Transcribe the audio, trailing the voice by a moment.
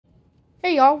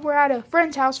Hey y'all, we're at a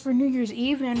friend's house for New Year's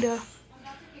Eve, and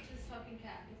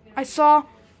I saw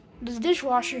this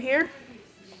dishwasher here,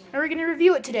 and we're going to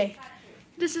review it today.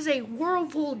 This is a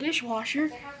whirlpool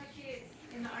dishwasher,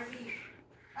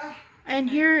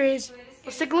 and let's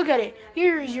take a look at it.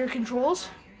 Here is your controls.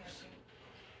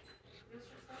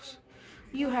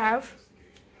 Here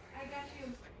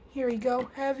we go,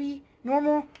 heavy,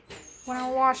 normal, when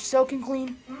I wash, soak and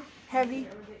clean, heavy,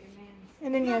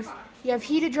 and then you have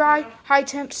heat to dry, high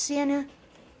temp sanitize.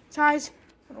 I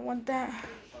don't want that.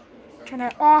 Turn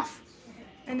that off,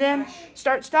 and then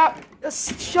start, stop.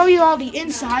 Let's show you all the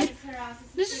inside.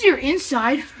 This is your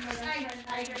inside.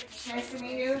 Nice to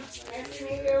meet you. Nice to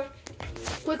meet you.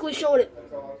 Quickly show it.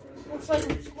 Looks like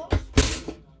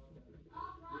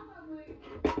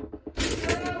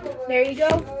there you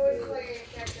go.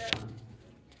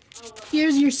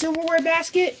 Here's your silverware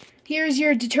basket. Here's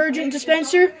your detergent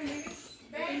dispenser.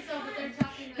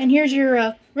 And here's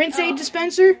your rinse aid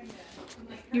dispenser.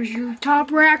 Here's your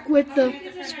top rack with the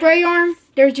spray arm.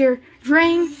 There's your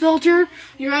drain filter,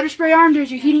 your other spray arm. There's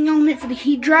your heating element for the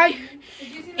heat dry.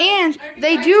 And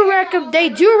they do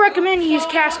recommend you use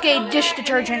Cascade dish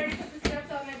detergent.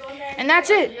 And that's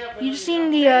it. You've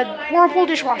seen the Whirlpool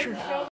dishwasher.